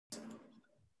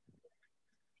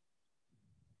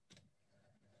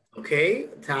Okay,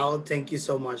 Tao, thank you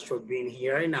so much for being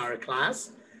here in our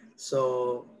class.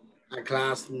 So, a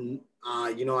class,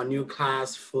 a new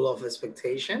class full of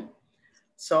expectation.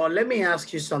 So, let me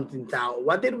ask you something, Tao.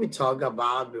 What did we talk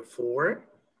about before?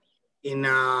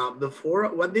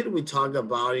 What did we talk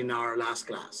about in our last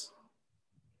class?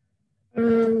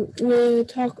 We'll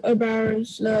talk about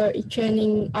the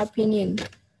exchanging opinion.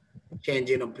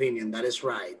 Changing opinion. That is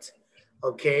right.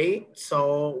 Okay,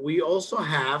 so we also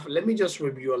have. Let me just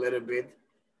review a little bit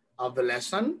of the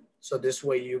lesson, so this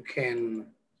way you can.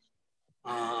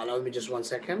 Allow me just 1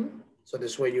 second. So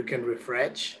this way you can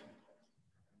refresh.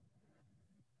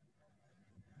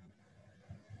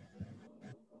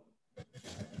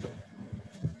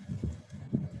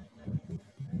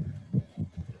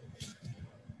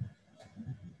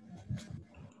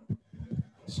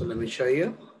 So let me show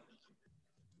you.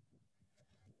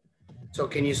 So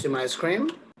can you see my screen?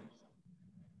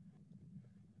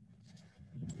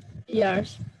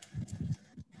 Yes.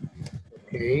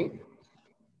 Okay.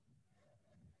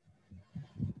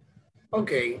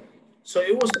 Okay. So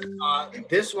it was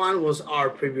this one was our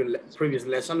previous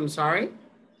lesson. I'm sorry.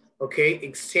 Okay,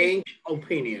 exchange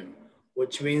opinion,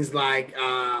 which means like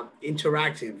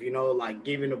interactive. You know, like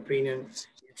giving opinion.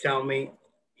 You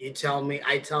tell me,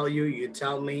 I tell you, you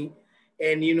tell me,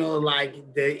 and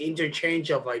like the interchange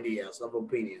of ideas of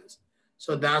opinions.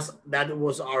 So that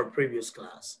was our previous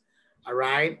class. All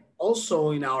right. Also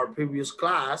in our previous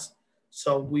class,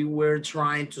 so we were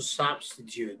trying to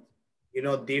substitute,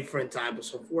 different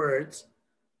types of words.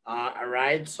 All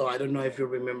right. So I don't know if you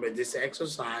remember this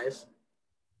exercise.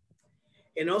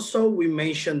 And also we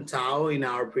mentioned Tao in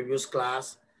our previous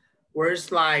class,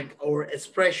 words like, or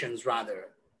expressions rather,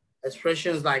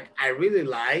 expressions like I really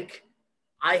like,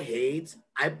 I hate,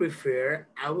 I prefer,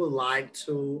 I would like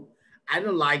to, I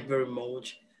don't like very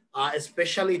much,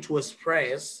 especially to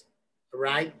express,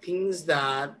 right, things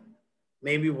that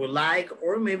maybe we like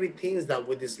or maybe things that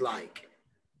we dislike.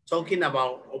 Talking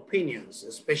about opinions,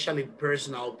 especially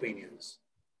personal opinions.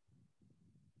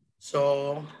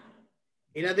 So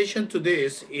in addition to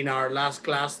this, in our last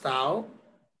class, Tao,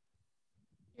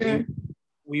 Yeah.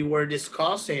 we were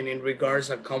discussing in regards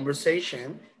to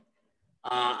conversation.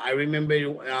 I remember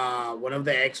one of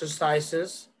the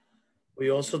exercises. We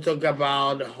also talk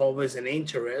about hobbies and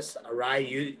interests. All right,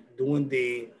 you doing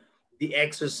the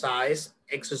exercise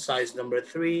number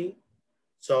 3.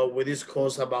 So we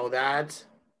discussed about that.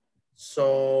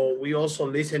 So we also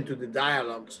listen to the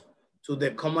dialogues, to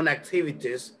the common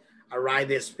activities. All right,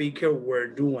 the speaker were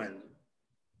doing.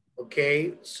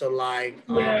 Okay, so like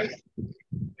Yes.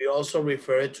 we also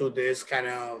refer to this kind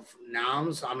of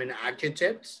nouns, I mean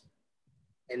adjectives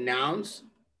and nouns.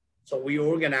 So we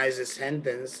organize a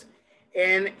sentence.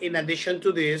 And in addition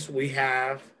to this, we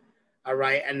have, all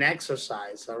right, an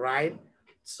exercise, all right?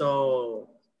 So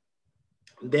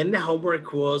then the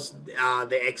homework was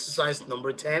the exercise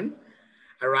number 10,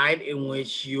 all right, in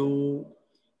which you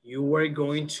were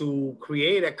going to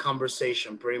create a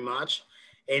conversation pretty much.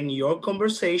 And your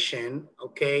conversation,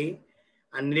 okay,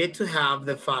 I needed to have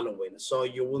the following. So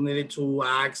you will need to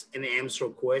ask and answer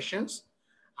questions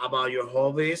about your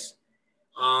hobbies.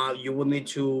 You will need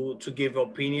to give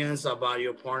opinions about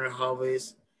your partner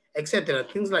hobbies, etc.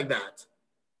 Things like that.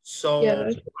 So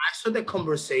Yes. I saw the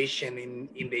conversation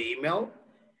in the email.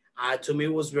 To me,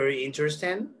 it was very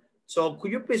interesting. So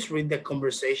could you please read the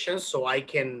conversation so I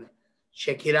can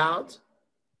check it out?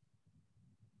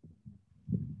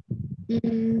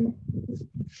 Mm,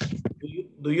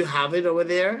 Do you have it over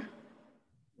there?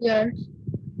 yes.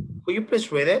 Could you please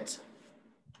read it?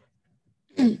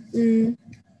 Mm,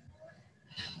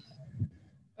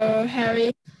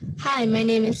 Harry. Hi, my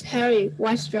name is Harry.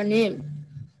 What's your name?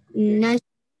 Nice to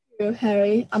meet you,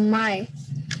 Harry. I'm Mai.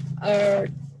 Uh,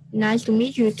 Nice to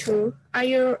meet you too. Are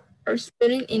you a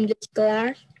student in this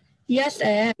class? Yes,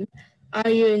 I am. Are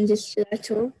you in this class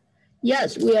too?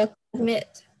 Yes, we are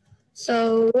classmates.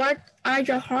 So, what are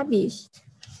your hobbies?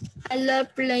 I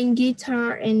love playing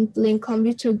guitar and playing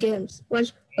computer games.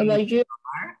 What Playing about you?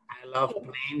 guitar. I love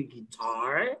playing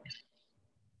guitar.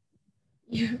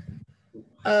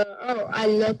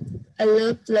 I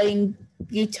love playing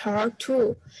guitar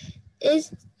too.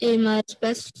 It's in my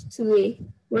specialty.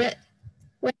 When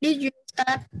did you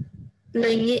start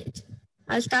playing it?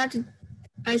 I started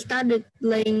I started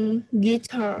playing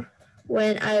guitar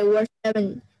when I was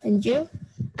 7. And you?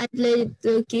 I played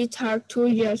the guitar 2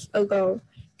 years ago.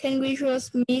 Can we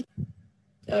just meet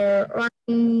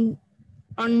on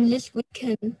this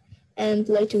weekend and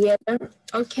play together?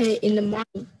 Okay, in the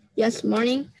morning. Yes,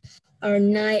 morning or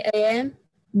 9 a.m.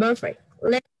 Perfect.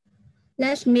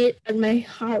 Let's meet at my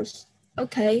house.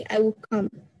 Okay, I will come.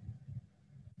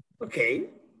 Okay,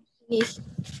 Yes.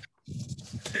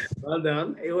 well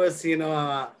done. It was, it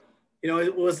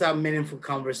was a meaningful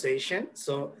conversation.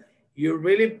 So you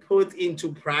really put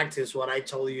into practice what I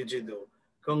told you to do.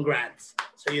 Congrats.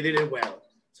 So you did it well.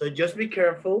 So just be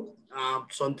careful.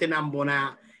 Something I'm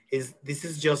gonna is this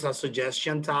is just a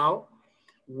suggestion, Tao.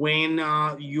 When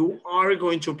you are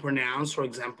going to pronounce, for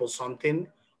example, something,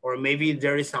 or maybe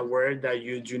there is a word that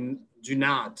you do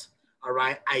not, all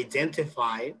right,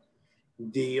 identify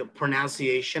the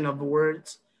pronunciation of the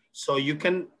words. So you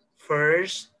can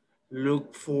first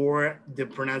look for the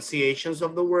pronunciations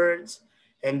of the words,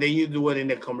 and then you do it in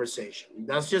the conversation.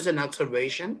 That's just an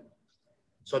observation.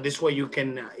 So this way you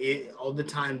can all the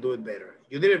time do it better.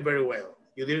 You did it very well.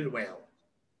 You did it well.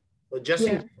 But just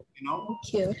in Yeah. case, you know,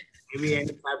 Thank you. maybe any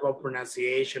type of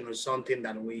pronunciation or something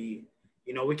that we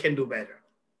can do better.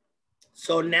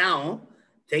 So now,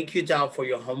 thank you, Tao, for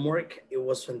your homework. It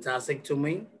was fantastic to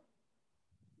me.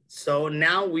 So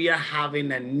now we are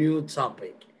having a new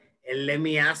topic. And let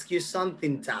me ask you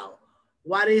something, Tao.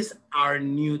 What is our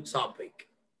new topic?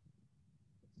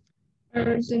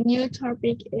 The new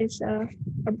topic is a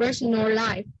personal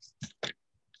life.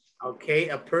 Okay,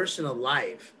 a personal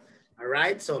life. All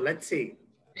right, so let's see.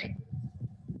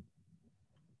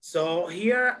 So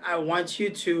here I want you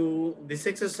to, this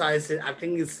exercise, I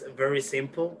think is very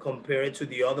simple compared to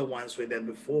the other ones we did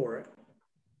before.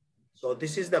 So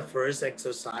this is the first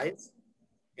exercise,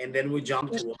 and then we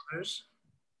jump to others.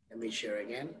 Let me share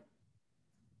again.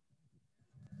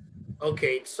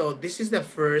 Okay, so this is the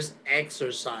first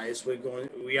exercise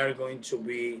we are going to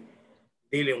be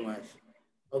dealing with.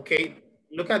 Okay,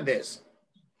 look at this.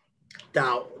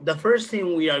 Now, the first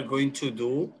thing we are going to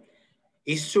do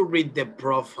is to read the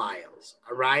profiles,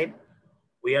 all right?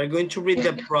 We are going to read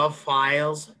the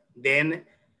profiles. Then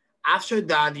after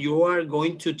that, you are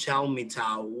going to tell me,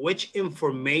 Tao, which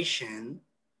information,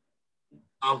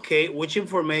 okay, which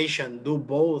information do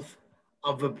both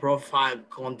of the profile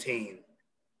contain?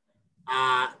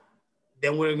 Uh,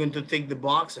 then we're going to tick the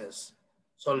boxes.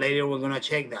 So later we're going to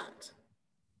check that.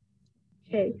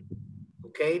 Okay.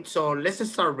 Okay, so let's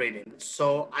start reading.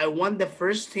 So I want the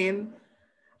first thing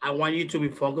I want you to be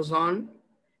focused on,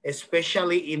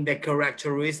 especially in the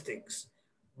characteristics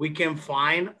we can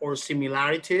find or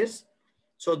similarities.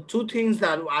 So two things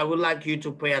that I would like you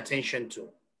to pay attention to.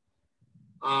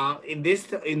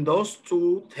 In those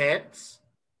two texts,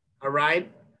 all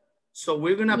right? So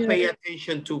we're gonna Yeah. pay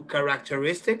attention to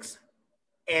characteristics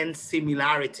and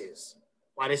similarities.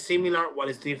 What is similar, what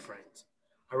is different.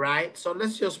 All right, so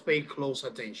let's just pay close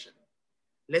attention.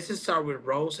 Let's start with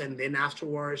Rose and then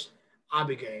afterwards,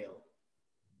 Abigail.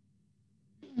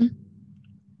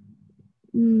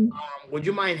 Mm, Would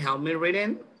you mind help me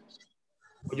reading?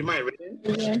 Would you mind reading?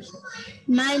 yes.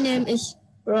 My name is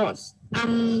Rose.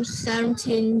 I'm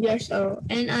 17 years old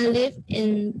and I live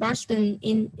in Boston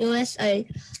in USA.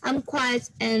 I'm quite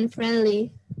and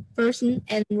friendly person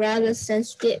and rather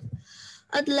sensitive.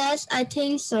 At least I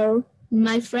think so.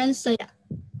 My friends say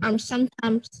I'm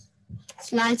sometimes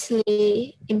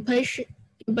slightly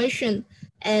impatient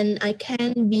and I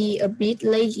can be a bit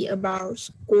lazy about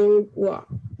schoolwork.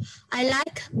 I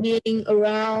like being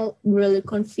around really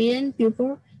confident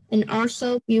people and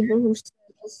also people who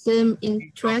share the same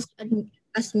interest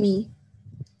as me.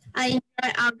 I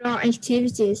enjoy outdoor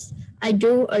activities. I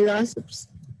do a lot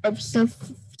of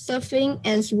surfing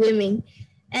and swimming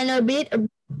and a bit of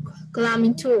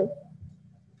climbing too.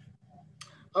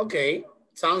 Okay,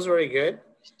 sounds very good.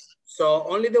 So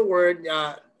only the word,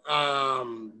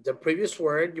 the previous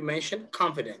word you mentioned,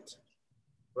 confident,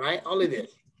 right? Only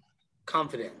this,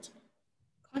 confident.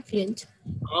 Confident.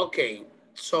 Okay,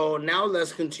 so now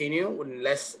let's continue.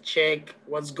 Let's check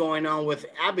what's going on with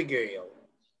Abigail.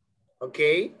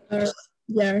 Okay,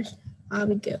 Yes,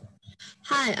 Abigail.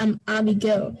 Hi, I'm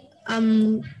Abigail.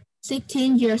 I'm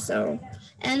 16 years old,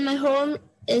 and my home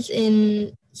is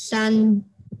in San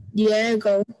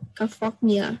Diego,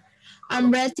 California. I'm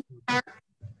ready hard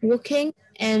working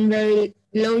and very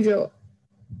loyal.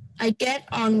 I get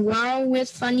on well with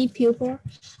funny people.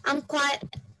 I'm quite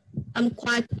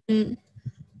an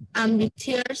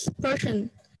ambitious person.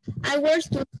 I want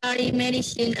to study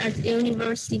medicine at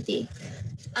university.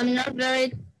 I'm not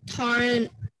very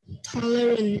tolerant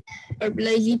of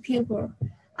lazy people.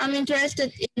 I'm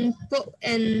interested in book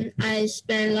and I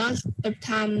spend lots of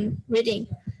time reading.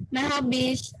 My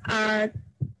hobbies are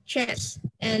chess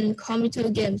and computer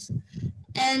games,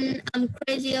 and I'm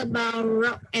crazy about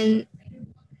rock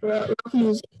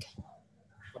music.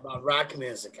 about rock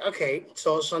music. Okay,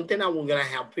 so something I'm gonna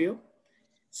help you. Yeah.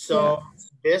 So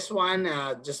this one,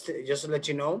 just to let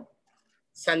you know,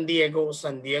 San Diego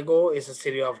is a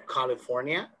city of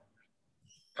California.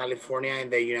 California in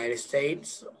the United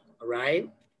States, all right?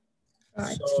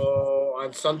 Right. So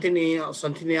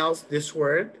something else, this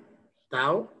word,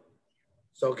 now.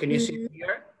 So can you see it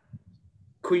here?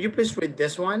 Could you please read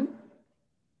this one?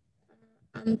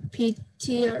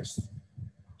 Ambitious.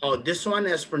 Oh, this one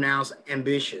is pronounced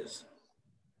ambitious.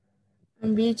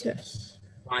 Ambitious.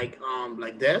 Like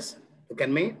this. Look at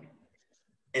me.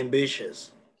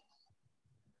 Ambitious.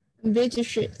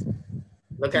 Ambitious.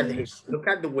 Look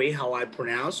at the way how I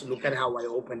pronounce. Look at how I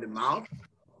open the mouth.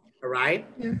 All right.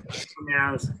 Yeah. It's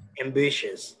pronounced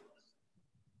ambitious.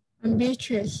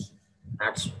 Ambitious.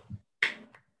 That's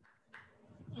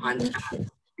fantastic.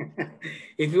 Ambitious.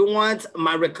 If you want,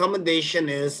 my recommendation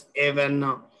is even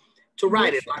to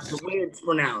write it like the Ambitious. way it's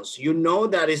pronounced. You know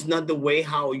that it's not the way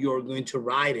how you're going to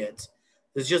write it.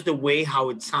 It's just the way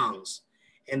how it sounds.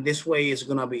 And this way it's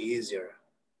gonna be easier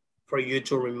for you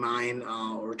to remind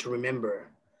or to remember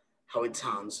how it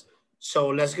sounds. So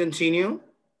let's continue.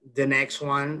 The next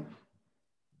one.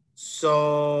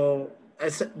 So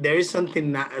there is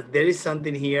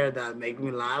something here that make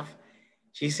me laugh.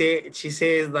 She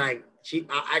says like she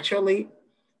actually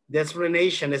the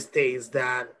explanation states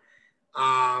that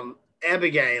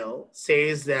Abigail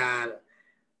says that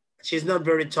she's not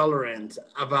very tolerant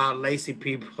about lazy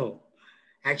people.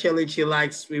 Actually, she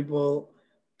likes people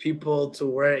to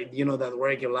work, that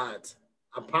work a lot,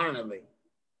 apparently.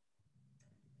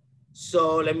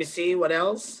 So let me see what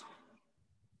else.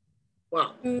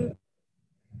 Well,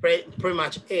 pretty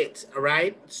much it, all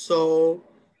right? So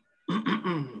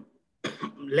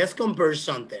let's compare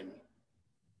something.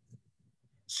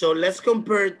 So let's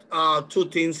compare two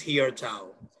things here, Tao.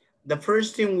 The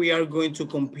first thing we are going to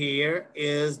compare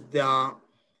is the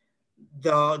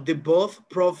both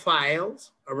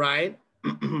profiles, all right?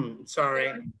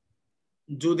 Sorry.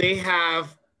 Do they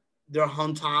have their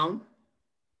hometown?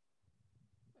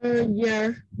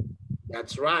 Yeah.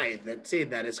 That's right. That's it.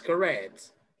 That is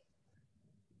correct.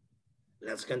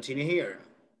 Let's continue here.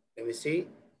 Let me see.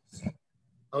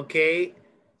 Okay.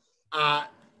 Uh,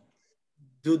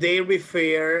 do they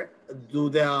refer, do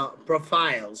the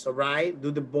profiles, all right?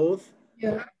 Do the both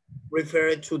Yeah.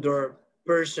 refer to their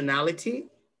personality?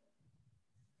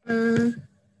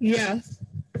 Yes.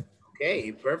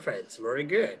 Okay, perfect. Very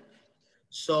good.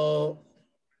 So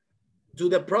do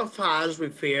the profiles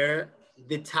refer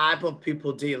the type of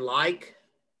people they like?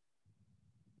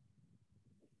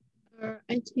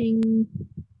 I think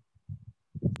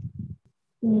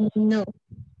no.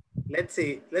 Let's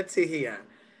see here.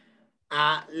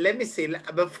 Let me see.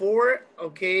 Before,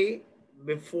 okay,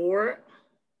 before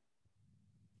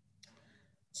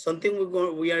something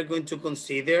we are going to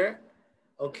consider.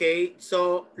 Okay,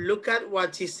 so look at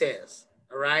what she says.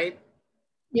 All right.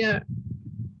 Yeah.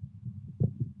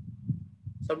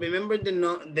 So remember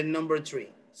the number three.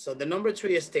 So the number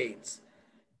three states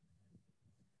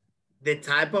the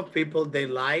type of people they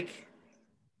like.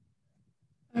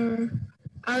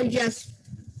 Yes.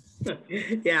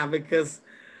 Yeah, because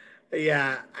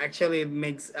yeah, actually it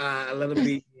makes a little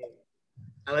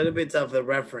bit of the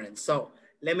reference. So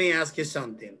let me ask you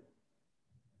something.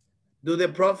 Do the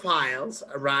profiles,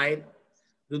 all right?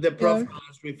 Do the Yeah.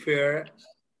 profiles refer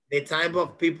the type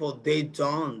of people they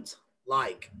don't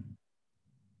like?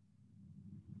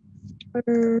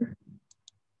 Uh,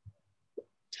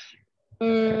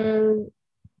 uh,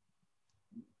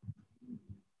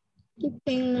 I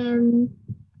think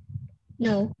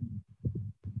no.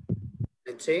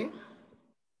 Let's see.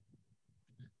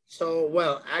 So,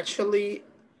 well, actually,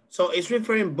 so it's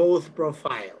referring both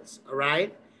profiles, all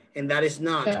right? And that is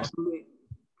not Yeah. only,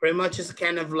 pretty much is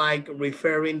kind of like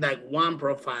referring like one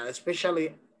profile,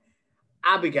 especially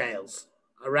Abigail's,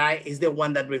 all right? Is the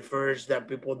one that refers the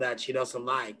people that she doesn't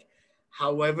like.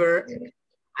 However,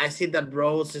 I see that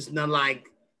Rose is not like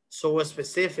so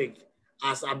specific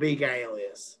as Abigail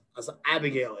is,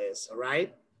 all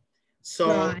right? So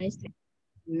Right.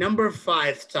 number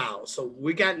five, Tao. So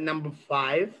we got number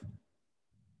five.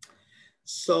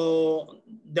 So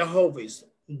the hobbies,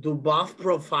 do both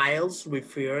profiles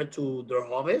refer to their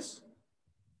hobbies?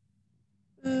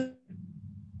 Uh,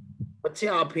 What's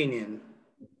your opinion?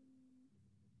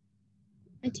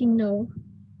 I think no.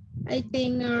 I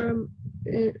think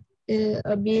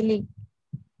a big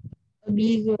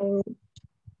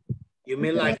You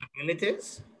mean like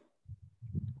abilities?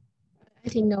 I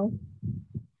think no.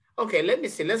 Okay, let me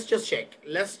see. Let's just check.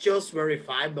 Let's just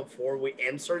verify before we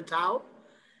answer Tao.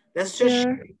 Let's just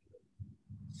Yeah.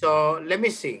 so let me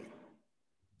see.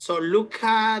 So look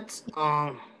at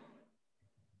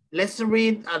let's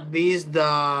read at least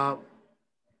the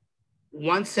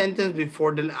one sentence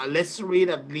before the let's read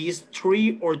at least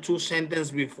three or two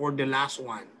sentences before the last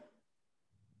one.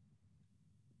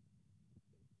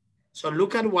 So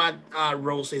look at what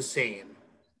Rose is saying.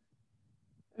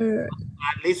 Uh,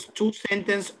 At least two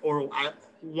sentences or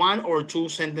one or two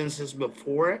sentences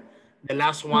before the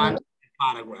last one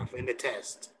paragraph in the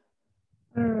test.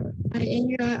 I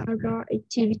enjoy outdoor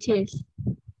activities.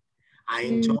 I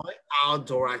enjoy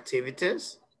outdoor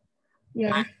activities.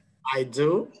 Yeah, I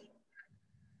do.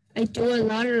 I do a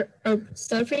lot of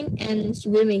surfing and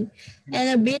swimming,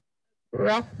 and a bit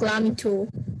rock climbing too.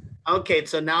 Okay,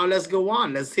 so now let's go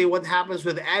on. Let's see what happens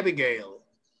with Abigail.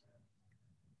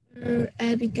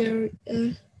 Abigail,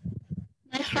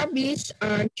 my hobbies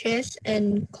are chess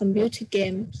and computer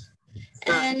games,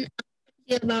 So and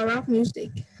I about rock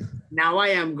music. now I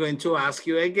am going to ask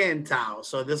you again, Tao.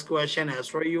 So this question is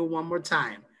for you one more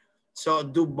time. So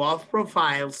do both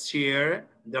profiles share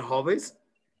their hobbies?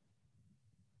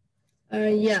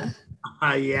 Yeah.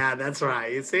 Yeah, that's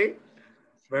right. You see?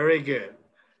 Very good.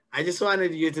 I just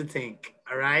wanted you to think.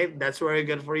 All right. That's very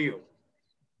good for you.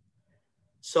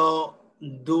 So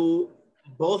do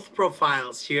both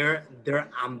profiles share their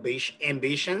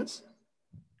ambitions?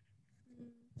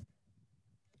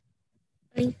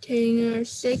 I think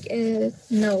sick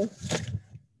no.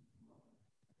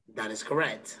 That is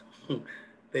correct.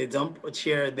 They don't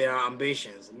share their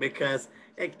ambitions because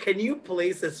can you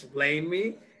please explain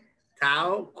me,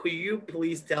 Tao? Could you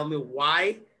please tell me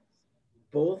why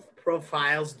both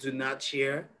profiles do not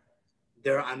share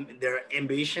their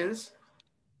ambitions?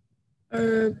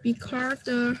 Because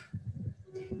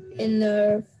in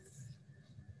the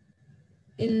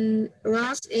in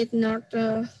Ross is not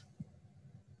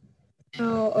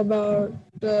how about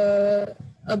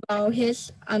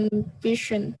his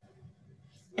ambition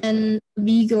and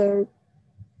bigger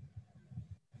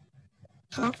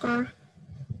talker.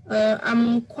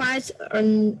 I'm quite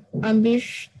an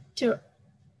ambitious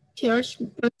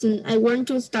person. I want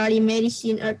to study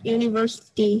medicine at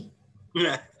university.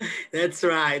 That's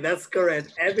right. That's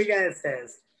correct. Abigail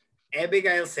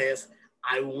says,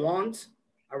 I want,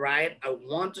 all right, I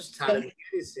want to study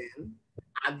medicine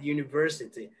at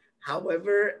university.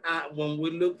 However, when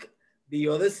we look the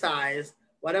other side,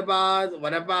 what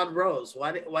about Rose?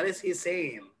 What is he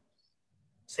saying?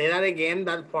 Say that again,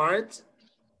 that part.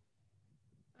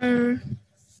 Uh,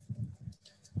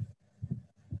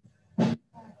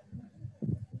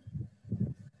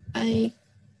 I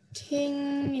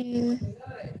think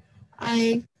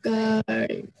I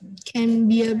can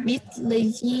be a bit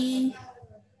lazy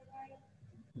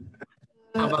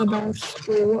About about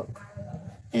schoolwork,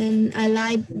 and I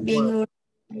like being work,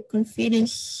 around confident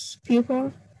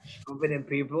people confident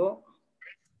people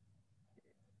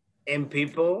and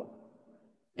people.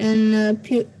 and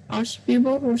us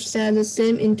people who share the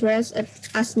same interests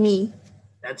as me.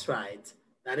 That's right.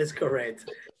 That is correct.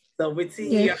 So we see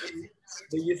here, Yes,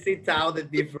 do you see how the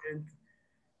different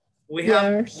we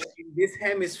have yes, in this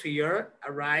hemisphere,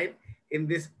 all right, in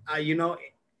this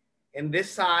in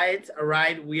this side, all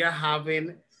right, we are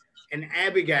having an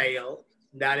Abigail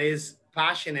that is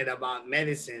passionate about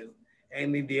medicine,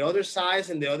 and in the other side,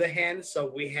 in the other hand,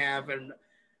 so we have an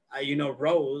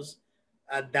Rose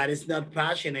that is not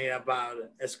passionate about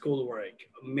schoolwork,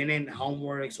 meaning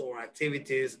homeworks or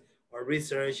activities or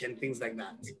research and things like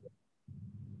that.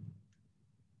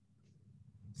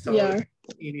 So let's yeah.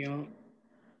 continue.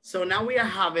 So now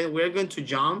we're going to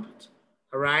jump,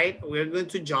 all right? We're going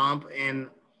to jump and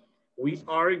we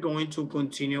are going to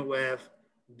continue with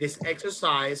this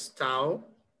exercise style.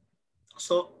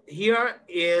 So here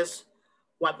is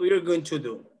what we are going to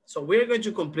do. So we're going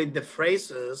to complete the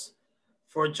phrases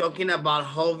for talking about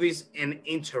hobbies and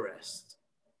interests.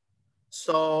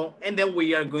 So, and then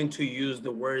we are going to use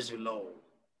the words below.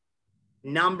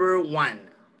 Number one,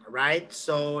 all right?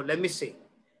 So let me see.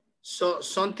 So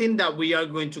something that we are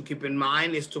going to keep in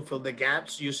mind is to fill the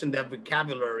gaps using the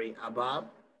vocabulary above,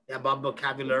 the above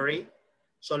vocabulary.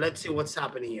 So let's see what's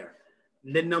happening here.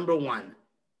 The number one,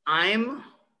 I'm,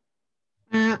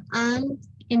 I'm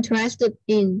interested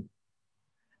in.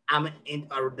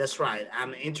 that's right,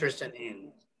 I'm interested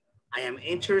in. I am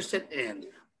interested in.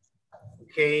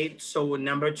 Okay, so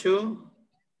number two,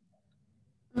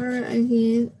 Or I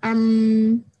think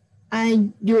I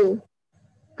do.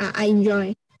 I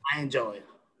enjoy. I enjoy.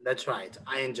 That's right,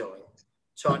 I enjoy.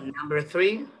 So number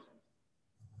three,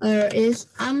 Or is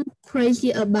I'm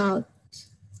crazy about.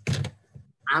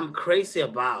 I'm crazy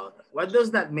about. What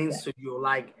does that mean to you?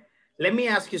 Like, let me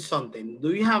ask you something. Do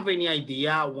you have any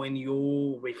idea when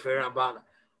you refer about,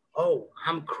 oh,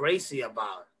 I'm crazy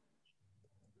about?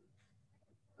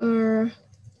 Or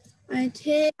I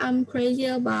think I'm crazy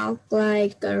about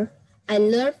like I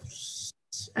love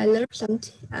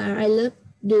something. I love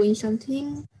doing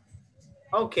something.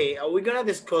 Okay, we're gonna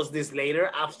discuss this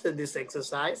later after this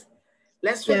exercise.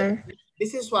 Let's finish. Yeah.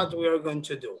 This is what we are going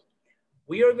to do.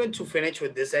 We are going to finish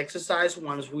with this exercise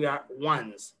once we are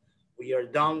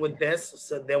done with this,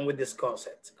 so then we discuss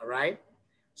it. All right.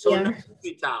 So Yeah. number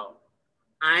 3, Tao.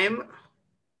 I'm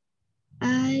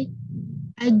I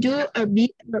I do a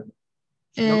bit of,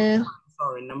 number uh,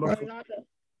 sorry, number or 4. a lot of,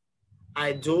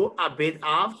 I do a bit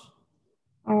of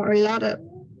or a lot of.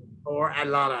 or a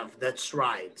lot of. That's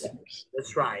right.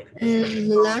 That's right. And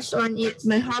the last one is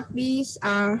my hobbies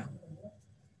are.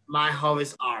 My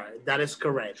hobbies are. That is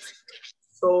correct.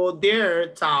 So there,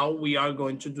 Tao, we are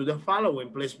going to do the following.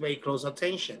 Please pay close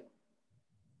attention.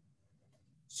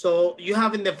 So you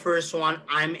have in the first one,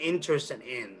 I'm interested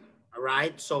in, all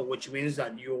right? So which means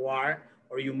that you are,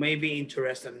 or you may be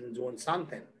interested in doing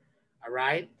something, all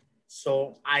right?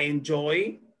 So I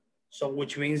enjoy, so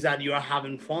which means that you are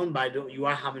having fun you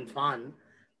are having fun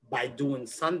by doing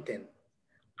something.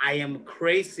 I am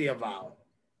crazy about.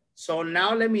 So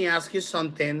now let me ask you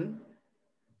something.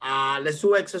 Let's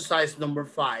do exercise number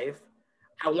 5.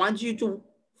 I want you to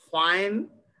find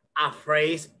a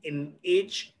phrase in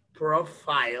each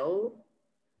profile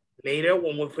later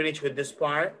when we finish with this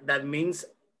part that means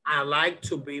I like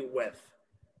to be with.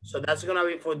 So that's gonna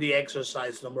be for the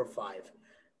exercise number 5.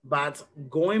 But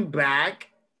going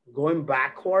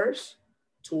backwards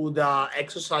to the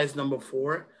exercise number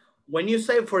 4, when you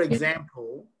say, for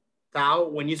example, Tao,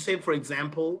 when you say, for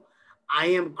example, I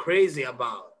am crazy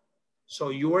about. So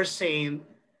you are saying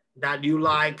that you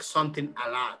like something a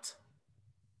lot.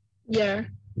 Yeah.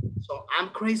 So I'm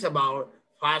crazy about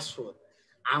fast food.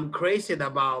 I'm crazy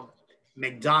about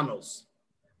McDonald's.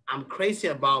 I'm crazy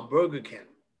about Burger King.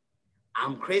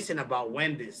 I'm crazy about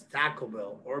Wendy's, Taco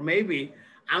Bell, or maybe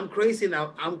I'm crazy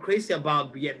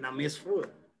about Vietnamese food.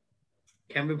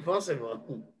 Can be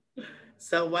possible.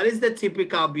 So what is the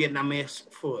typical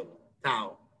Vietnamese food,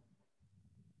 Tao?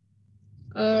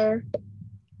 I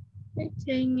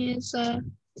think it's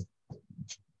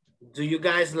Do you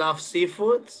guys love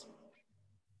seafoods?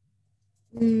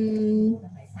 mm,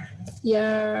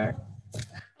 yeah.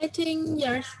 I think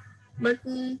yes, but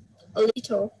a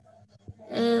little.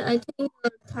 And I think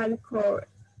the typical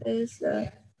is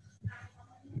a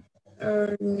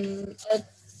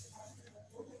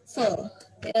pho.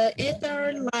 It's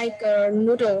like a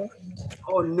noodle.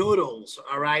 Oh, noodles.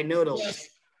 All right, noodles. Yes.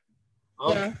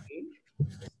 Okay. Yeah.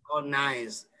 Oh,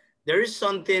 nice. There is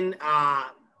something,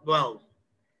 well,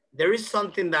 there is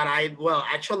something that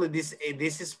actually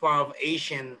this is part of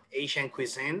Asian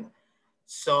cuisine.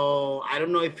 So I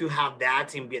don't know if you have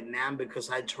that in Vietnam because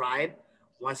I tried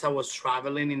once I was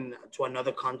traveling to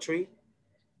another country. Yeah.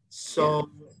 So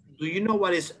do you know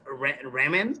what is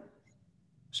ramen?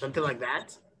 Something like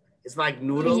that. It's like Yeah.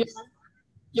 noodles,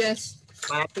 Yes.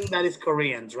 but I think that is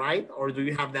Koreans, right? Or do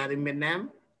you have that in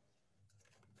Vietnam?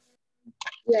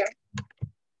 Yeah.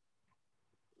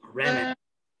 Ramen.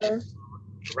 Uh,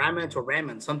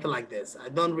 Ramen, something like this. I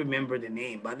don't remember the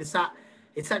name, but it's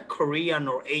a Korean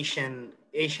or Asian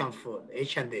food,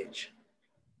 Asian dish.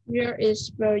 here is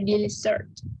very delicious.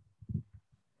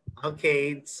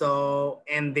 Okay, so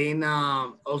and then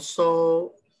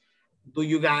also, do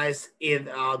you guys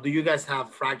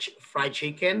have fried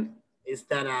chicken? Is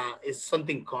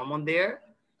something common there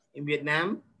in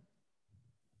Vietnam?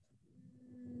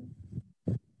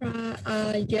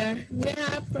 Yeah, we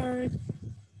have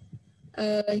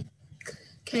uh,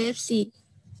 KFC.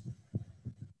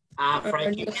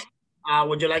 Fried chicken.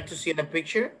 Would you like to see the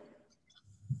picture?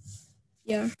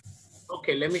 Yeah.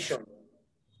 Okay, let me show you.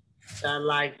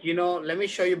 Let me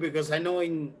show you because I know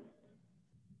in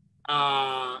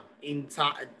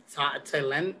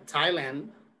Thailand,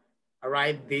 all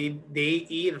right, they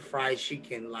eat fried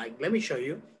chicken. Like, let me show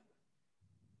you.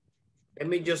 Let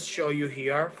me just show you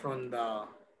here from the.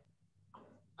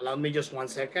 Allow me just 1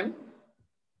 second.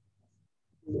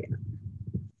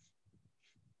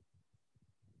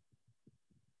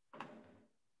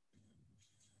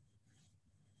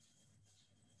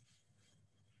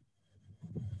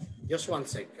 Just 1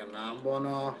 second. I'm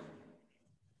gonna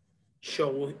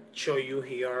show you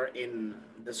here in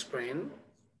the screen.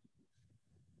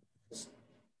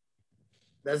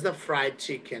 That's the fried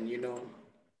chicken, you know.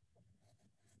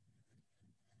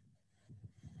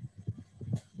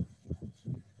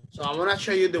 So I want to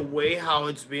show you the way how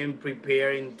it's being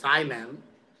prepared in Thailand.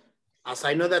 As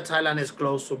I know that Thailand is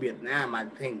close to Vietnam, I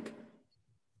think.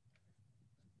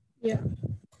 Yeah.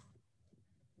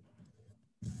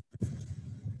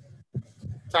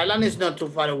 Thailand is not too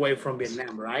far away from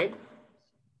Vietnam, right?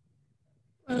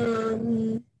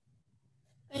 Um,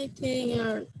 I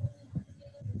think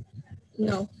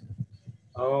no.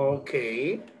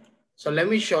 Okay. So let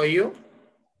me show you.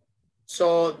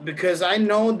 So because I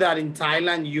know that in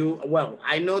Thailand,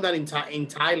 I know that in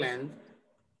Thailand,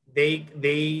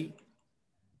 they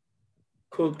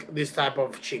cook this type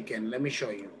of chicken. Let me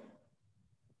show you.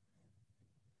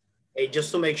 Hey, just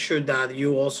to make sure that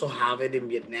you also have it in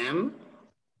Vietnam.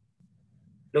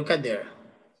 Look at there.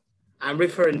 I'm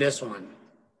referring this one.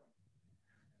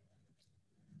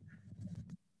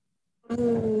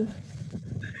 Oh,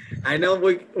 I know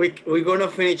we're gonna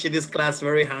finish this class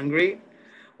very hungry.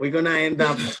 We're gonna end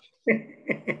up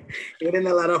eating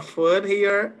a lot of food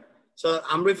here. So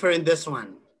I'm referring this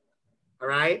one. All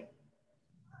right.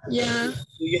 yeah.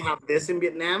 Do you have this in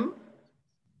Vietnam?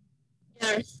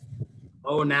 Yes.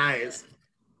 Oh, nice.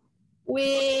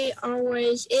 We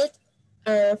always eat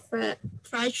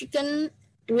fried chicken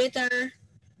with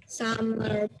some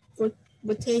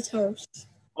potatoes.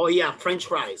 Oh yeah, French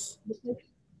fries.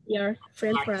 Yeah,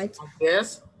 French Like, fries. like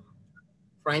this,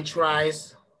 French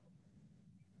fries,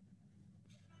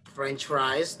 French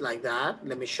fries like that.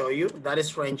 Let me show you. That is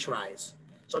French fries.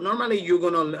 So normally you're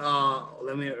gonna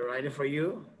let me write it for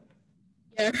you.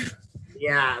 Yeah.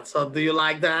 Yeah. So do you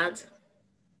like that?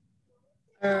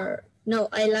 No,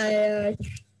 I like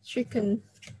chicken.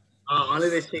 Only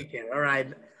the chicken. All right.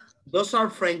 Those are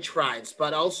French fries,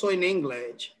 but also in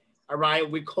English, all right,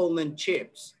 we call them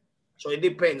chips. So it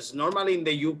depends. Normally in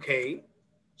the UK,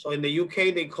 so in the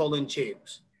UK they call them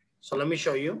chips. So let me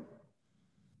show you.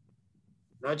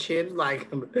 No chips like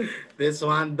this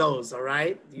one, those. All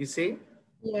right. You see?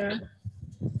 Yeah.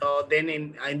 So then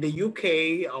in the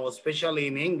UK or especially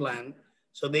in England,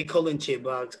 so they call them chip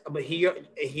bugs. But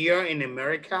here in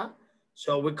America,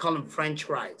 so we call them French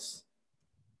fries.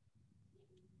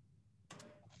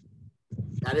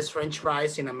 That is French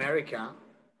fries in America.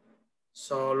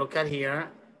 So look at here.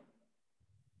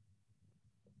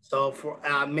 So for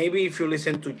maybe if you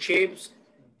listen to chips,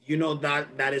 you know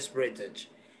that that is British.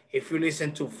 If you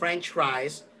listen to French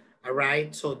fries, all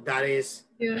right, so that is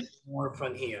Yeah. more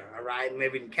from here, all right,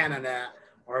 maybe in Canada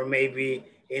or maybe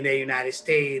in the United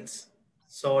States,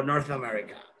 so North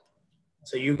America.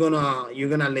 So you're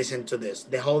gonna listen to this,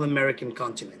 the whole American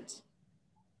continent.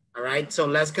 All right, so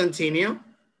let's continue.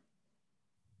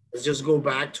 Let's just go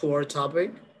back to our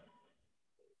topic.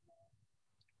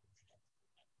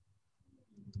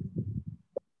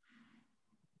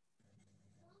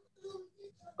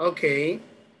 Okay.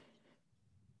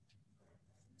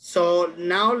 So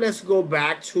now let's go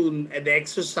back to the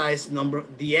exercise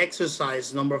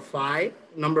number five,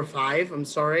 I'm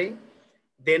sorry.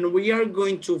 Then we are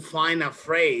going to find a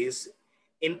phrase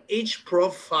in each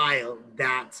profile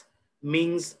that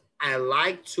means I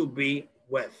like to be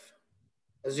with.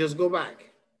 Let's just go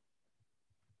back.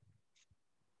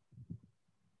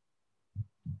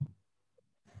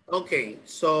 Okay,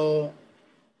 so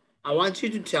I want you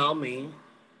to tell me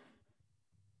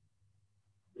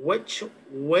which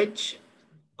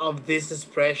of these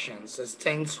expressions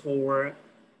stands for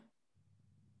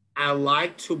I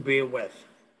like to be with.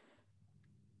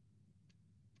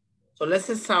 So let's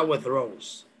just start with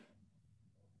Rose.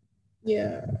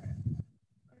 Yeah.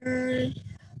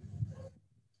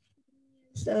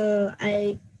 So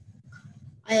I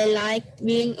like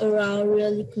being around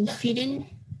really confident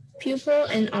people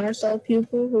and also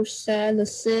people who share the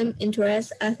same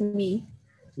interests as me.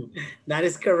 That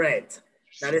is correct.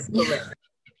 That is correct.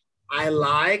 I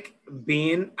like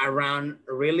being around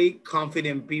really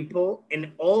confident people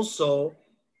and also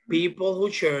people who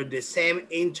share the same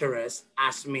interests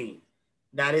as me.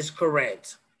 That is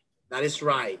correct. That is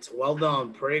right. Well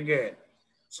done. Pretty good.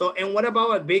 So, and what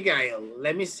about Abigail?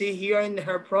 Let me see here in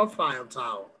her profile,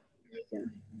 Tao.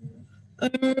 Uh,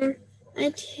 I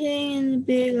think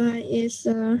big is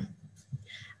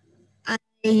I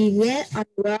get on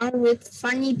well with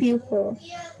funny people.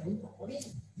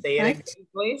 Say it What? again,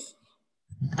 please.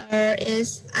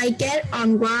 Is I get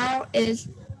on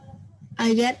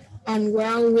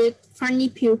well with funny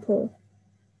people.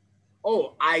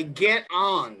 Oh, I get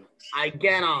on. I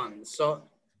get on. So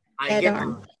I Get get on.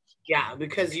 on. Yeah,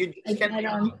 because you I just can't get get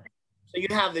on. on. So you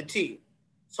have the T.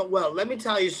 So well, let me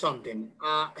tell you something.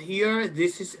 Here,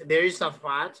 there is a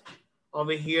fact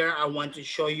over here. I want to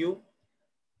show you.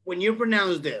 When you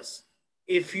pronounce this,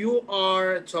 if you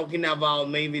are talking about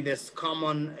maybe this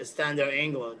common standard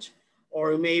English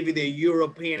or maybe the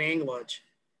European English,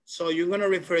 so you're gonna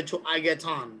refer to I get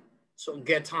on. So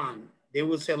get on. They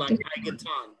will say like I get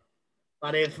on.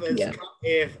 But Yeah.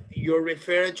 if you're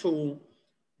referring to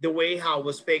the way how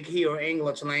we speak here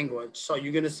English language, so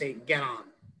you're gonna say get on.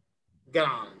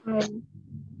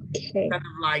 Okay. Kind of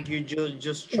like you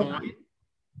just Get join, on.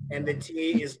 and the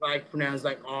T is like pronounced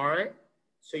like R,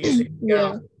 so you say get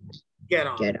on, Yeah. get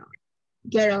on. Get on.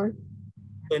 Get on.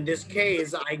 So in this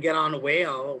case, I get on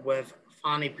well with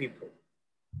funny people.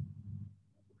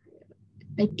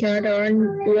 I get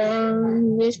on well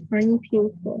with funny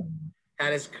people.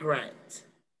 That is correct.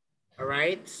 All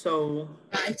right, so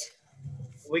Right.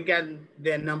 we got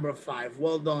the number 5.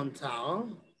 Well done, Tao.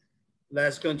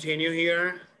 Let's continue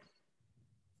here.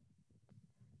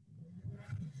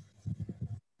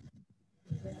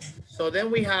 So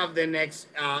then we have the next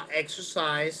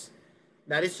exercise.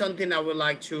 That is something I would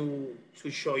like to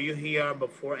show you here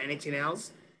before anything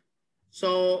else.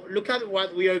 So look at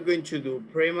what we are going to do.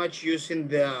 Pretty much using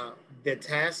the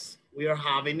test we are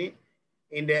having it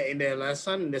in the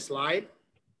lesson, in the slide.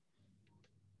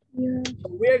 Yeah. So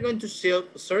we are going to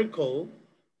circle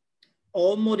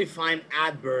all modifying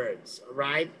adverbs,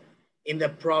 right, in the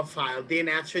profile. Then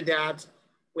after that,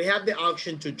 we have the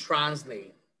option to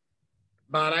translate.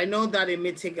 But I know that it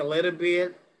may take a little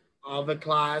bit of a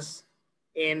class.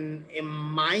 And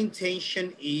my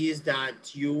intention is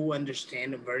that you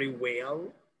understand very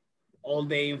well all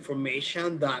the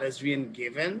information that is being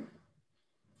given.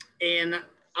 And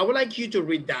I would like you to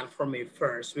read that for me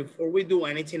first before we do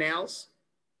anything else.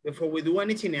 Before we do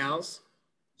anything else,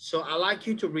 so I'd like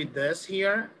you to read this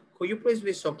here. Could you please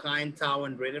be so kind, Tao,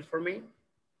 and read it for me?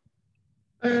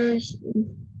 Uh,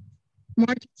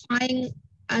 Modifying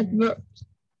adverbs.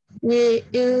 We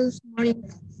use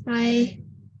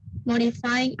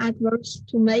modifying adverbs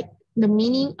to make the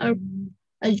meaning of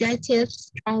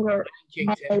adjectives stronger.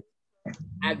 Adjectives.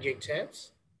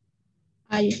 Adjectives.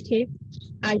 Adjective.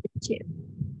 Adjective.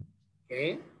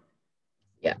 Okay.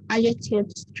 Yeah.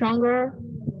 Adjectives stronger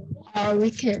or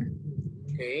weaker.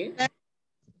 Okay.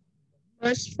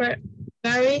 First,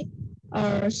 very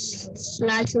or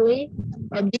slightly,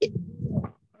 a bit,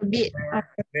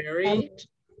 Very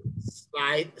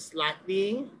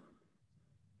slightly,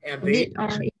 a a bit bit or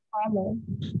informal,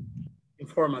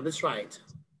 informal. That's right.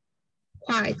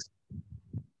 quite,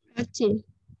 active,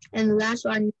 and last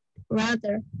one,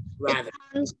 rather. Rather. It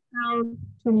turns out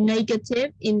to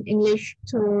negative in English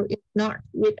to ignore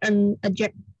with an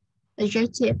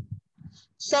adjective.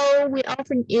 So we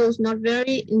often use not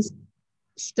very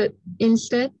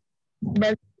instead,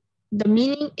 but the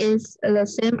meaning is the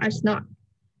same as not.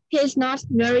 He is not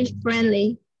very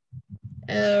friendly.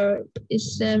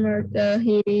 It's similar.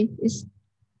 He is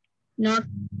not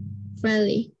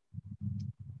friendly.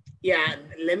 Yeah,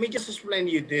 let me just explain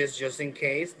you this just in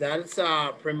case. That's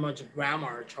pretty much a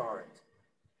grammar chart.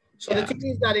 So the Yeah. thing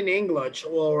is that in English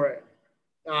or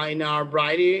in our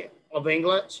variety of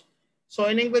English, so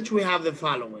in English we have the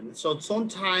following. So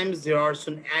sometimes there are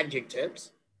some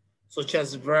adjectives such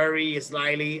as very,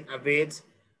 slightly, a bit.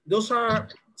 Those are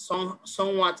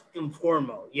somewhat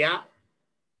informal, yeah?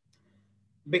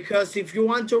 Because if you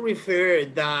want to refer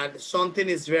that something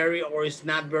is very or is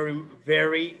not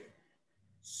very,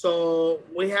 so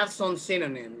we have some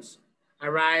synonyms, all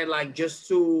right? Like just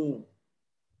to,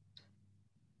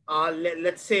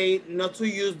 let's say not to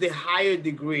use the higher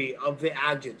degree of the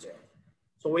adjective.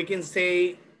 So we can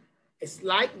say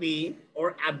slightly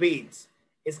or a bit.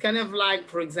 It's kind of like,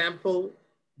 for example,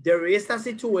 there is a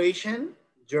situation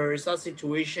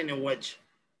in which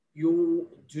you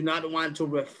do not want to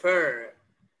refer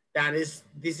that is,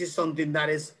 this is something that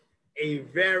is a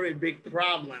very big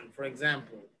problem, for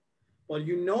example. Well,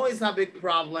 you know it's a big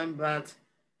problem, but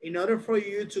in order for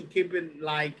you to keep it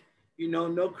like,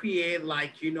 not create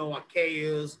like, a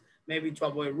chaos, maybe to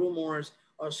avoid rumors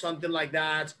or something like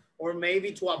that, or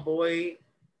maybe to avoid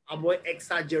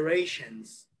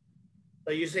exaggerations.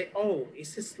 So you say, oh,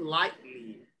 it's just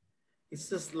slightly,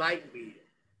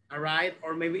 all right?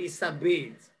 Or maybe it's a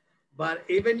bit. But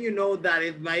even you know that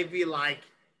it might be like,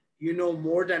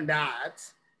 more than that,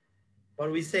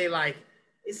 but we say like,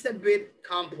 it's a bit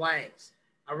complex,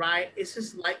 all right? It's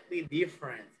just slightly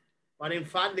different. But in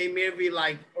fact, they may be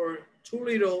like, or too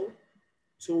little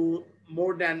to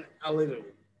more than a little.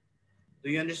 Do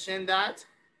you understand that?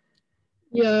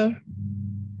 Yeah.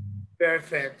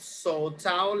 Perfect. So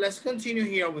Tao, let's continue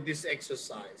here with this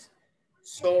exercise.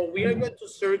 So we are going to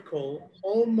circle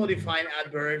all modified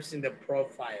adverbs in the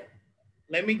profile.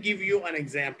 Let me give you an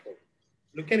example.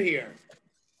 Look at here.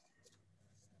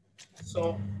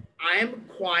 So I am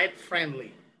quite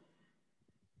friendly.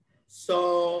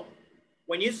 So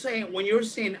when you're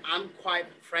saying I'm quite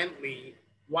friendly,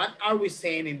 what are we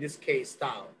saying in this case,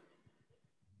 Tao?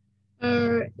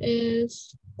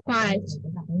 Is quiet.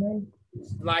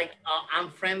 Like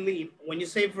I'm friendly. When you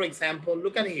say, for example,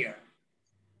 look at here.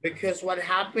 Because what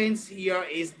happens here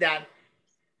is that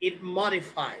it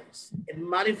modifies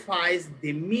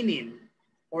the meaning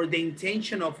or the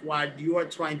intention of what you are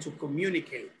trying to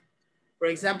communicate. For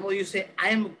example, you say, I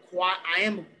am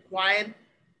quite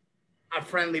a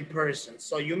friendly person.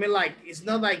 So you mean like, it's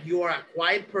not like you are a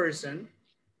quiet person.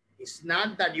 It's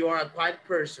not that you are a quiet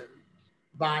person,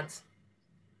 but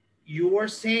you are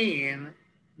saying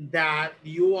that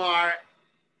you are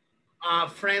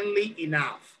friendly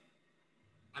enough.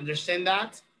 Understand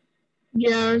that?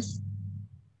 Yes.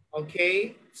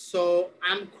 Okay, so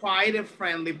I'm quite a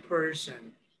friendly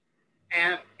person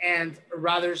and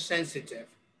rather sensitive.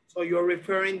 So you're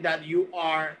referring that you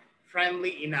are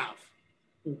friendly enough.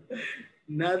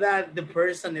 Not that the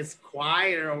person is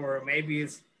quiet or maybe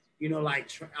it's, you know, like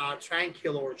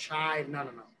tranquil or shy. No,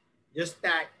 no, no. Just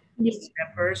that Yes.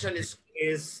 that person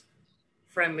is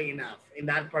friendly enough in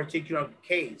that particular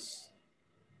case.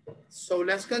 So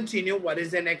let's continue. What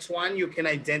is the next one you can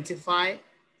identify?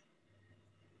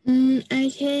 I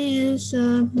think is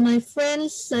my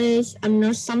friend says I'm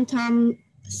not sometimes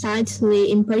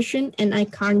slightly impatient and I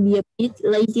can be a bit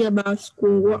lazy about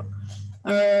schoolwork.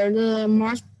 The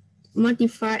most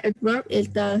modified adverb is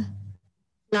the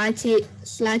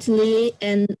slightly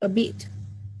and a bit.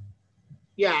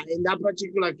 Yeah, in that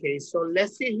particular case. So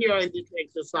let's see here in this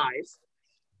exercise.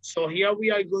 So here we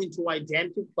are going to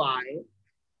identify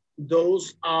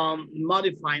those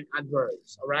modifying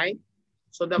adverbs, all right?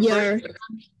 So the Yeah. first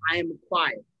one, I am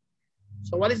quiet.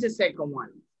 So what is the second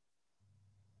one?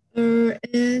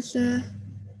 Is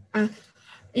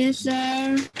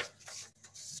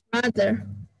rather.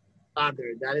 Father,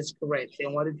 that is correct.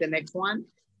 And what is the next one?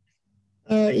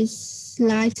 Is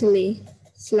slightly.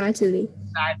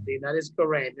 Slightly, that is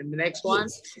correct. And the next one?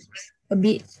 A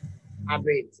bit. A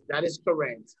bit, that is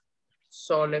correct.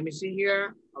 So let me see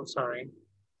here. I'm sorry.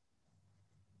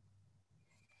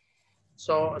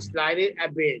 So slide it a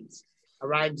bit, all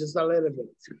right, just a little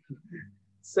bit.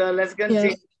 So let's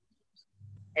continue. Yeah.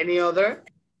 Any other?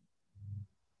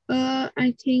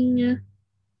 I think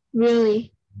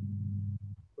really.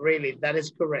 Really, that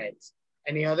is correct.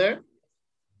 Any other?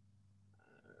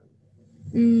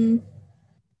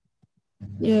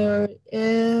 Yeah.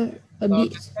 A So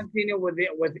bit. let's continue with it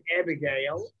with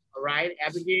Abigail. All right,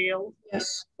 Abigail.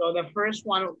 Yes. So the first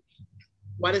one,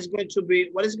 what is going to be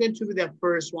the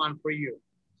first one for you?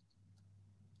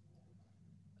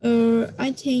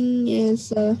 I think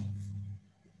is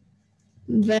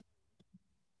very.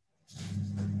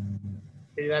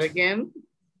 Say that again.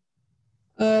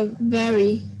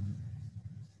 Very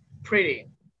Pretty.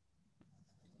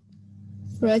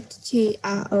 pretty.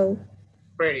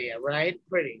 Pretty, right?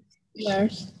 Pretty.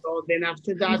 Yes. So then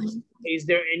after that, is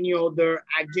there any other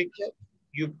adjective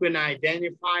you can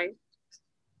identify?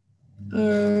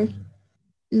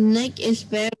 Neck is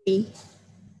very.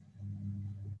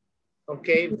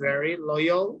 Okay, very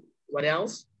loyal. What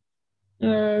else?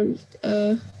 Uh,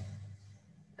 uh,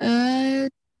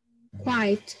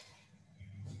 Quiet.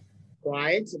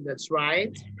 Quiet, that's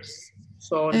right.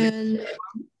 So And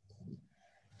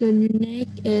the neck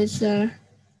is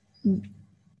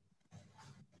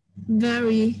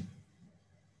very.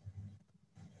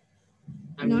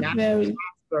 I'm Not very.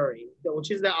 very,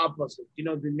 which is the opposite, you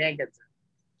know, the negative.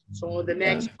 So the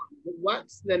next one,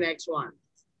 what's the next one?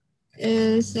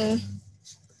 Is I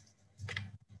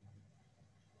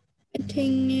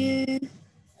think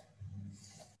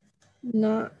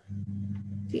not.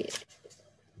 Okay,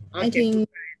 I think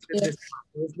there's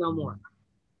no more.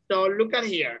 So look at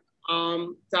here.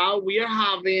 So we are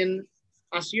having,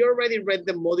 as you already read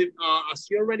as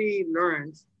you already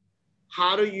learned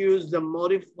how to use the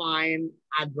modifying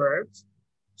adverbs.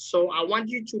 So I want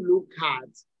you to look at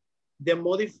the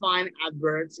modifying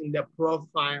adverbs in the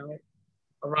profile.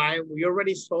 All right, we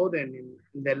already saw them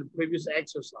in the previous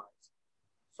exercise.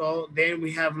 So then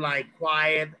we have like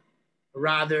quiet,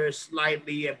 rather,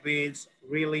 slightly, a bit,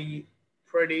 really,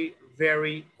 pretty,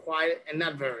 very, quiet, and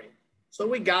not very. So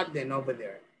we got them over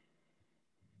there.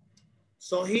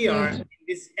 So here in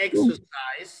this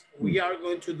exercise, we are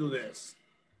going to do this.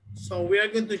 So we are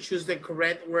going to choose the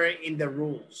correct word in the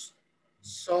rules.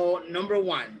 So number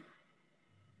one,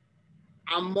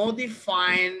 a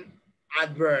modifying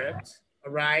adverbs,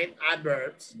 all right?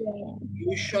 Adverbs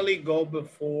usually go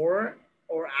before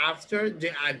or after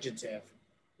the adjective.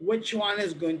 Which one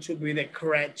is going to be the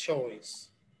correct choice?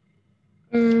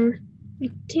 I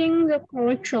think the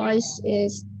correct choice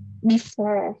is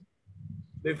before.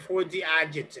 Before the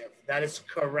adjective, that is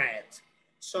correct.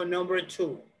 So number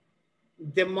two,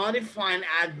 the modifying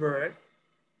adverb,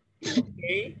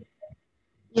 okay?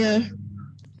 Yeah.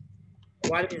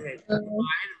 What is it? Quite,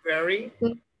 very,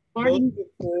 goes According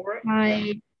before.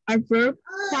 my adverb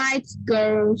quite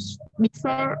goes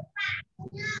before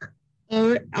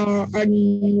or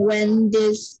when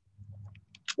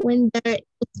when there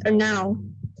is a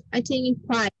noun. I think it's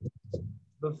quiet.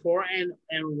 Before and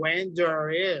when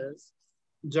there is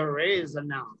a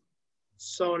noun.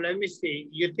 So let me see.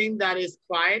 You think that is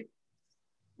quiet?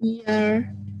 Yeah.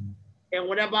 And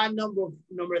what about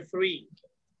number 3?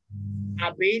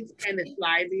 A bit and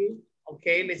slightly.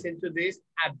 Okay, listen to this.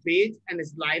 A bit and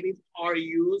slightly are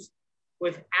used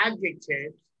with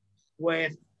adjectives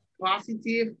with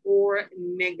positive or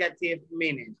negative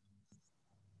meaning.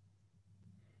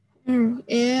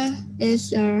 Yeah,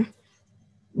 is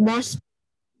positive.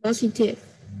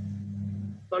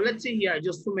 So let's see here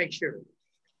just to make sure.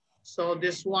 So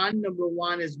this one, number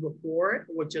 1 is before,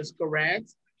 which is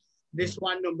correct. This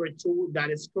one, number 2, that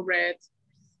is correct.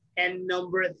 And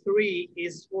number 3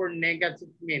 is for negative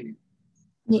meaning.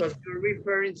 Because you're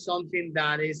referring something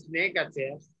that is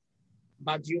negative,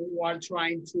 but you are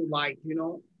trying to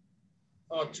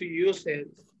to use it,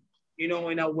 in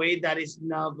a way that is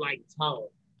not like taught.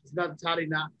 It's not taught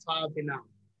enough.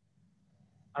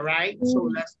 All right, so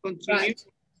let's continue. Right.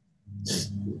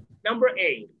 Number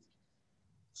 8.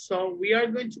 So we are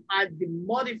going to add the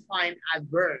modifying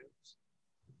adverbs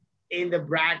in the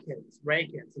brackets,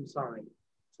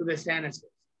 to the sentences.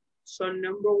 So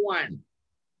number 1,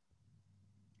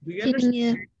 do you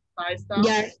understand?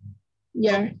 Yeah.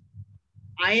 Yeah. Okay.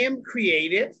 I am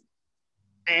creative.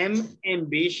 I am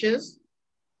ambitious.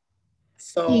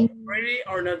 So pretty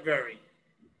or not very?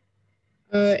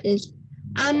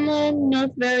 I'm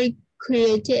not very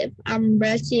creative. I'm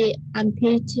very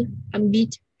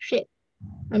ambitious.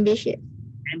 Ambitious.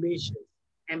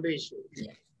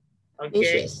 Yeah. Okay.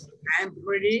 Ambitious. I'm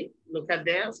pretty. Look at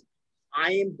this.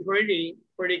 I am pretty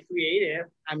creative.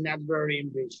 I'm not very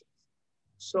ambitious.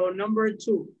 So number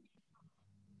 2,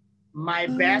 my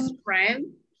best friend.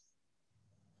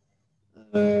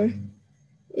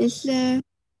 Is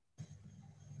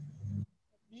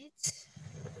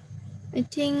I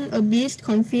think a bit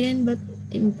confident but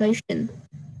impatient.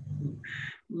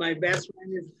 My best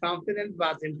friend is confident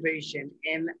but impatient.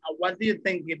 And what do you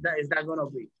think is that going to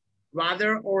be?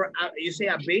 Rather or you say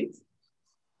a bit?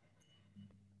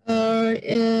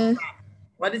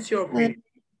 What is your opinion?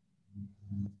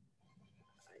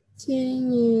 I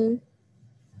think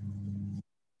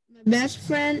my best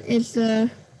friend is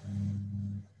rather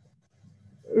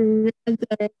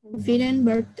confident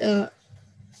but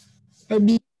a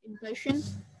bit impatient.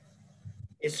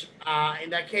 It's in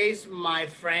that case, my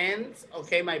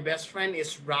best friend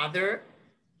is rather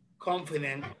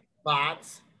confident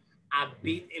but a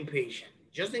bit impatient.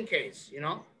 Just in case,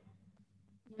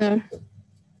 Yeah.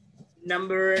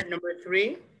 Number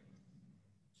 3.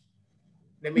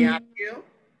 Let me ask you.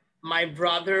 My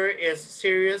brother is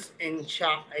serious and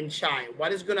shy.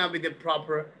 What is gonna be the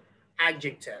proper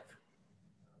adjective?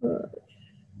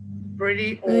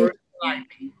 Pretty or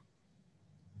slightly?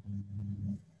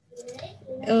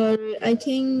 I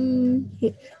think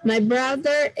my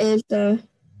brother is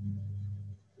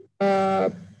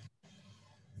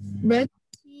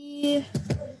pretty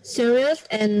serious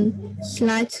and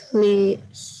slightly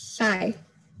shy.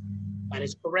 That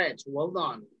is correct. Well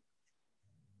done.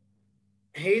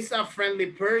 He's a friendly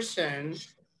person.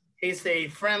 He's a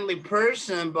friendly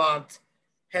person, but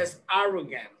he's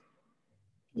arrogant.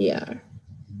 Yeah.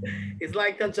 It's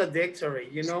like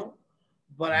contradictory,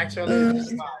 but actually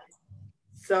it's not.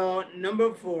 So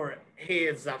number 4, he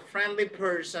is a friendly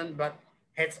person, but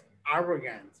he's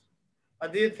arrogant.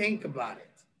 What do you think about it?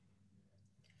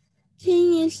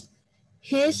 He's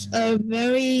a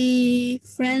very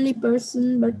friendly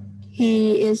person, but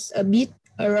he is a bit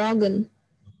arrogant.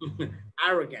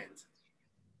 Arrogant.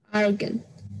 Arrogant.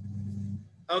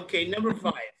 Okay, number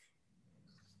 5.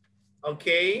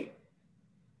 Okay.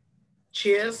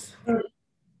 She's an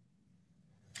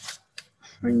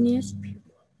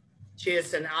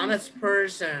honest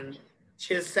person.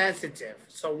 She's sensitive.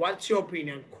 So what's your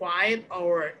opinion? Quiet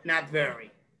or not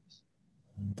very?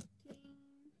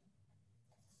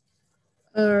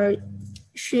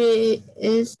 She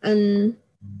is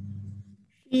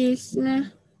she's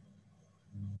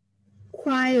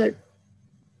quiet,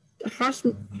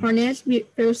 honest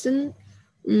person.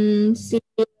 She's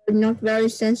not very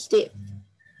sensitive.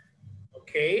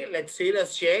 Okay, let's see.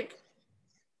 Let's check.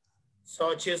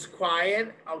 So she's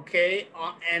quiet, okay,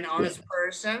 and honest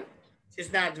person.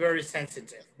 She's not very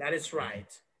sensitive. That is right.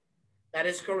 That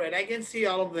is correct. I can see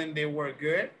all of them. They were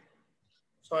good.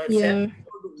 So except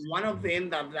one of them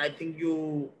that I think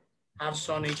you have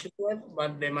some issues with,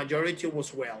 but the majority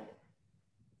was well.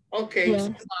 Okay, so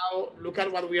now look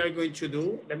at what we are going to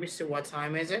do. Let me see what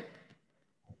time is it.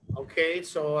 Okay,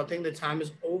 so I think the time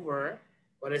is over,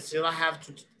 but I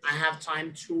have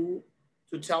time to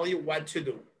tell you what to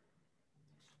do.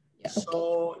 Yeah,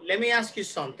 So let me ask you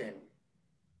something.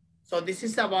 So this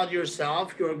is about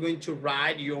yourself. You're going to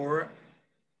write your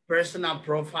personal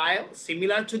profile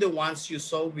similar to the ones you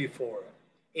saw before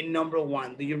in number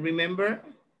 1. Do you remember?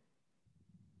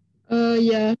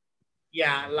 yeah.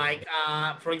 Yeah, like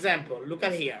for example, look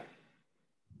at here.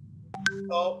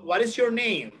 So what is your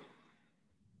name?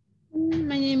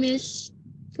 My name is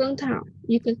Phương Thảo.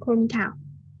 You can call me Thảo.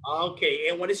 Okay,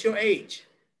 and what is your age?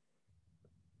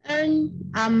 And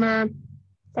I'm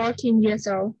 14 years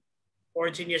old.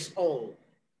 14 years old.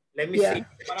 Let me Yeah. see.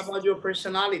 What about your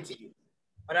personality?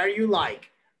 What are you like?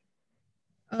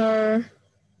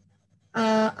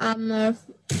 I'm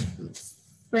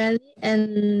friendly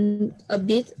and a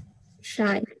bit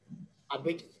shy. A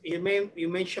bit. You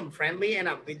mentioned friendly and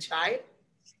a bit shy.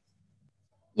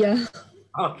 Yeah.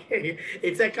 Okay,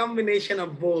 it's a combination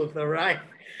of both. All right.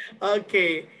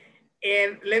 Okay,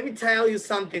 and let me tell you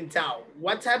something, Tao.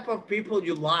 What type of people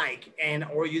you like and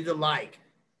or you don't like?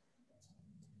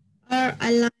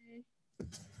 I like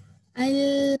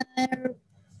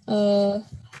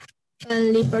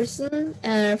friendly person,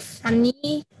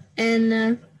 funny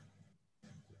and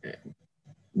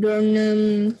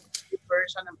don't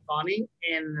Person and funny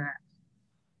and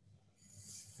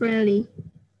friendly.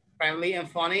 friendly and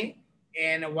funny.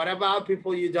 And what about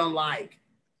people you don't like?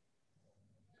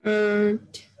 Uh,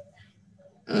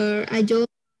 I don't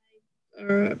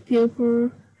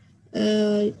people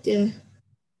the,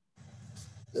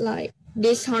 like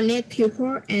dishonest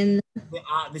people and The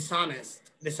dishonest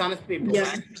people, yeah,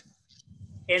 right?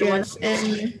 And yes,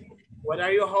 what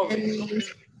are your hobbies? and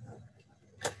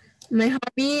my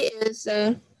hobby is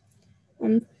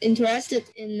I'm interested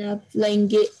in playing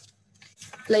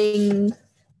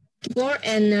keyboard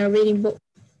and reading book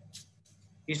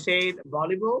You said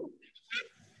volleyball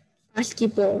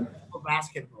basketball. or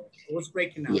basketball? It was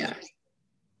breaking up. Yeah.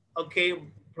 Okay,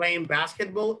 playing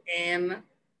basketball and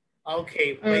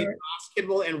okay, Uh, play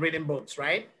basketball and reading books,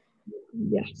 right?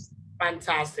 yes.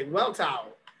 Fantastic. Well, Tao,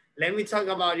 let me talk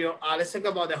about your. Let's talk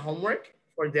about the homework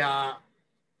for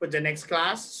the next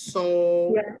class.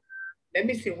 So Yeah. let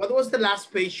me see. What was the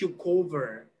last page you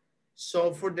covered?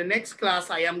 So for the next class,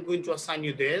 I am going to assign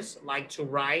you this, like to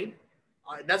write.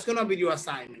 That's gonna be your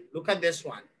assignment. Look at this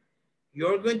one.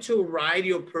 You're going to write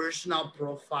your personal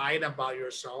profile about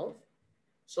yourself.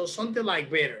 So something like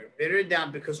better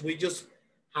than because we just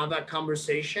have a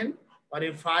conversation, but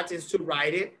in fact is to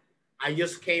write it. I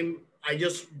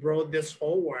just brought this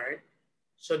forward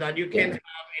so that you can Yeah.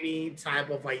 have any type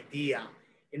of idea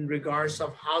in regards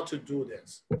of how to do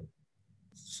this.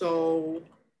 So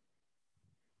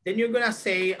then you're gonna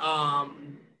say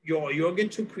you're going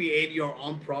to create your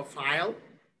own profile.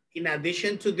 In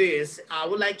addition to this, I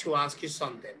would like to ask you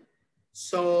something.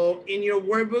 So in your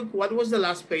workbook, what was the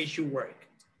last page you worked?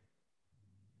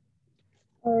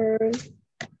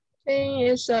 Thing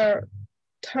is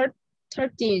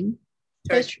 13. Page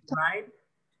 13, right?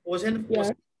 Was yeah.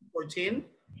 it 14?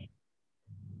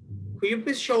 Could you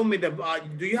please show me the,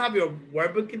 do you have your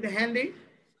workbook in the handy?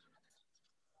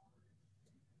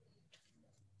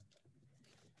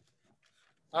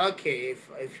 Okay,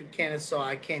 if you can, so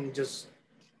I can just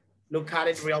look at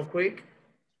it real quick.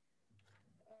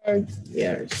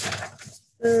 Yes.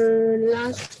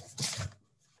 Last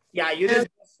Yeah, you did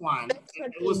this one.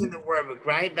 It was in 13. the workbook,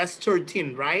 right? That's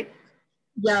 13, right?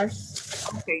 Yes.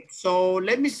 Okay, so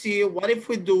let me see. What if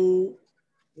we do,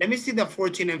 let me see the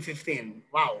 14 and 15.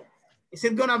 Wow. Is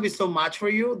it gonna be so much for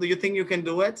you? Do you think you can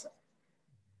do it?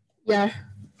 Yeah.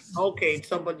 Okay,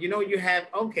 so but you know you have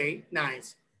okay,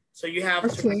 nice. So you have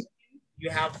Okay. 13, you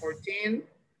have 14,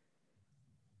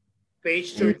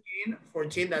 page And 13,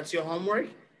 14, that's your homework.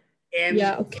 And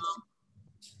yeah. Okay.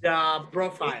 the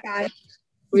profile. Okay.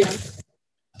 Yeah.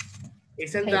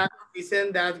 Isn't Okay.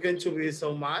 that going to be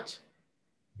so much?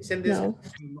 Isn't this No.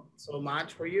 so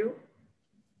much for you?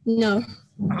 No.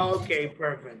 Okay,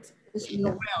 perfect. No.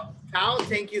 Well, Tao,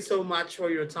 thank you so much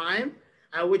for your time.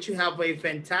 I wish you have a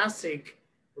fantastic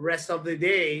rest of the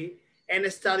day and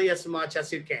study as much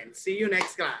as you can. See you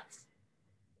next class.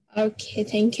 Okay.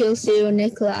 Thank you. See you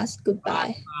next class. Bye.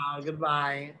 Goodbye.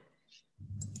 Goodbye.